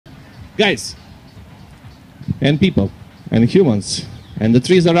Guys, and people, and humans, and the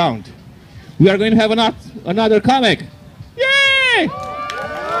trees around, we are going to have another comic. Yay!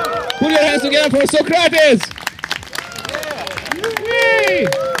 Put your hands together for Socrates! Yay!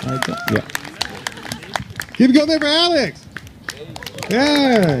 Yeah. Keep it going there for Alex.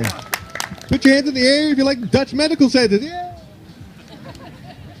 Yeah. Put your hands in the air if you like Dutch medical centers. Yeah.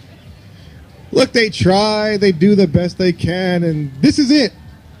 Look, they try, they do the best they can, and this is it.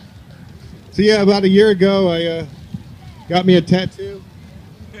 So yeah, about a year ago, I got me a tattoo.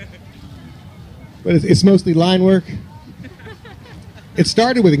 But it's mostly line work. It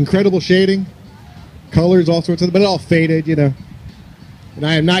started with incredible shading, colors, all sorts of, but it all faded, you know. And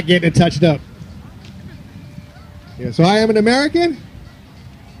I am not getting it touched up. Yeah, so I am an American.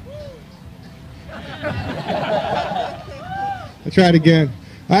 I'll try it again.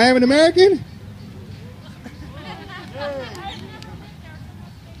 I am an American.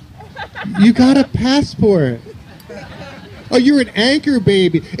 You got a passport. Oh, you're an anchor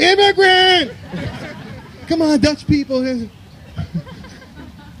baby. Immigrant! Come on, Dutch people.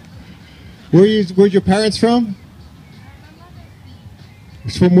 Where's your parents from?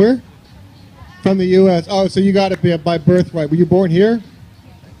 From where? From the U.S. Oh, so you got it by birthright. Were you born here?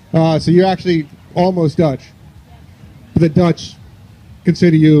 So you're actually almost Dutch. But the Dutch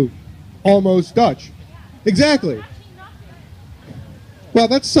consider you almost Dutch. Exactly. Well,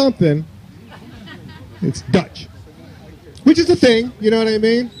 that's something. It's Dutch. Which is a thing, you know what I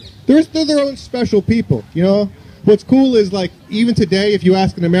mean? They're their own special people, you know? What's cool is, like, even today, if you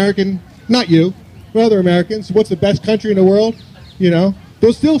ask an American, not you, but other Americans, what's the best country in the world, you know?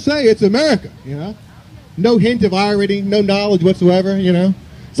 They'll still say it's America, you know? No hint of irony, no knowledge whatsoever, you know?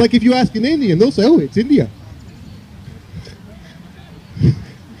 It's like if you ask an Indian, they'll say, oh, it's India.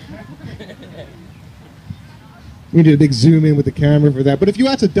 We did a big zoom in with the camera for that. But if you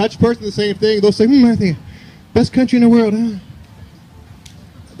ask a Dutch person the same thing, they'll say, I think best country in the world, huh?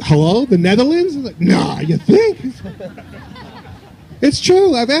 Hello? The Netherlands? Like, nah, you think? It's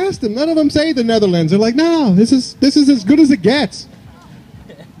true. I've asked them. None of them say the Netherlands. They're like, no, this is as good as it gets.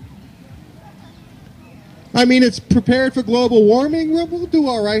 I mean, it's prepared for global warming. We'll do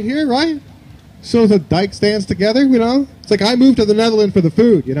all right here, right? So the dike stands together, you know? It's like I moved to the Netherlands for the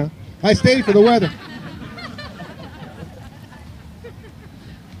food, you know? I stayed for the weather.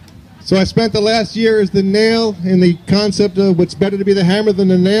 So I spent the last year as the nail in the concept of what's better to be the hammer than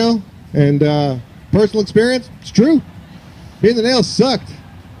the nail. And personal experience, it's true. Being the nail sucked.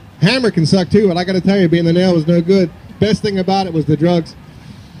 Hammer can suck too, but I got to tell you, being the nail was no good. Best thing about it was the drugs.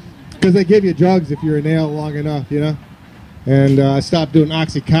 Because they give you drugs if you're a nail long enough, you know. And I stopped doing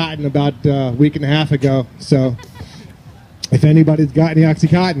Oxycontin about a week and a half ago. So if anybody's got any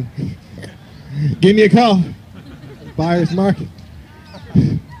Oxycontin, give me a call. Buyer's market.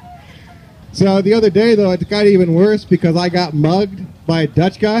 So the other day, though, it got even worse because I got mugged by a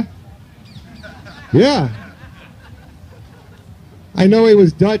Dutch guy. Yeah. I know he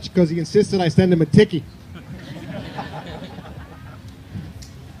was Dutch because he insisted I send him a tikkie.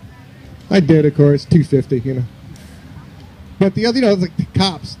 I did, of course, $2.50, you know. But the other, you know, it's like the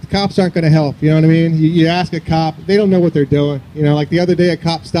cops. The cops aren't going to help, you know what I mean? You ask a cop, they don't know what they're doing. You know, like the other day, a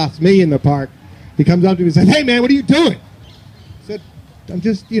cop stops me in the park. He comes up to me and says, hey, man, what are you doing? I said, I'm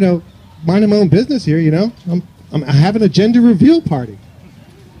just, you know, minding my own business here, you know. I'm having a gender reveal party.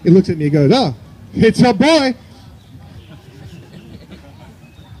 He looks at me and goes, oh, it's a boy.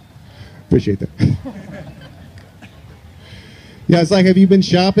 Appreciate that. Yeah, it's like, have you been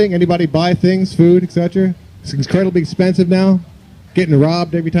shopping? Anybody buy things, food, etc.? It's incredibly expensive now. Getting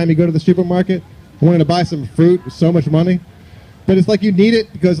robbed every time you go to the supermarket. I wanted to buy some fruit with so much money. But it's like you need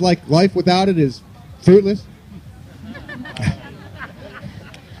it because, like, life without it is fruitless.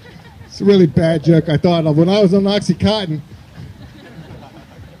 It's a really bad joke I thought of when I was on Oxycontin.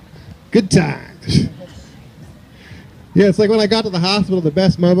 Good times. Yeah, it's like when I got to the hospital, the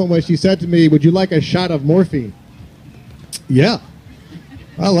best moment was she said to me, would you like a shot of morphine? Yeah.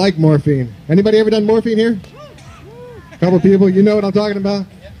 I like morphine. Anybody ever done morphine here? A couple people, you know what I'm talking about?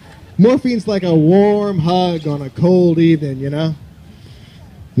 Morphine's like a warm hug on a cold evening, you know?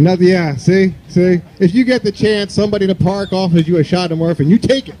 Yeah, see? If you get the chance, somebody in the park offers you a shot of morphine, you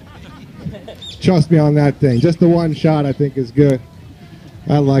take it. Trust me on that thing. Just the one shot I think is good.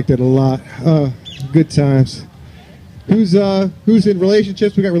 I liked it a lot. Good times. Who's in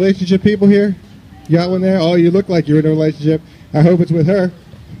relationships? We got relationship people here? You got one there? Oh, you look like you're in a relationship. I hope it's with her.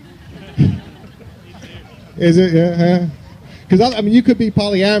 Is it? Yeah. Because, I mean, you could be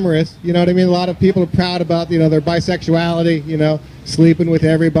polyamorous, you know what I mean? A lot of people are proud about, you know, their bisexuality, you know, sleeping with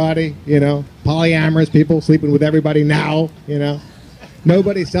everybody, you know, polyamorous people sleeping with everybody now, you know.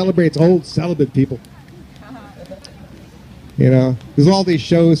 Nobody celebrates old celibate people. You know, there's all these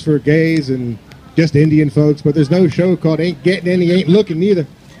shows for gays and just Indian folks, but there's no show called Ain't Getting Any, Ain't Looking Neither.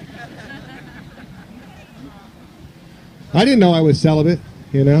 I didn't know I was celibate,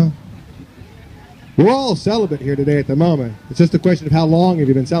 you know. We're all celibate here today at the moment. It's just a question of how long have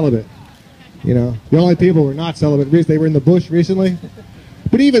you been celibate. You know, the only people who are not celibate, they were in the bush recently.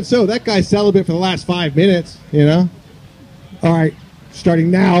 But even so, that guy's celibate for the last 5 minutes, you know. All right,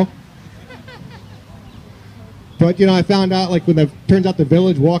 starting now. But, you know, I found out, like, turns out the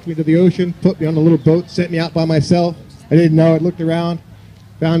village walked me to the ocean, put me on a little boat, sent me out by myself. I didn't know it, looked around,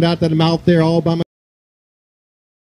 found out that I'm out there all by myself.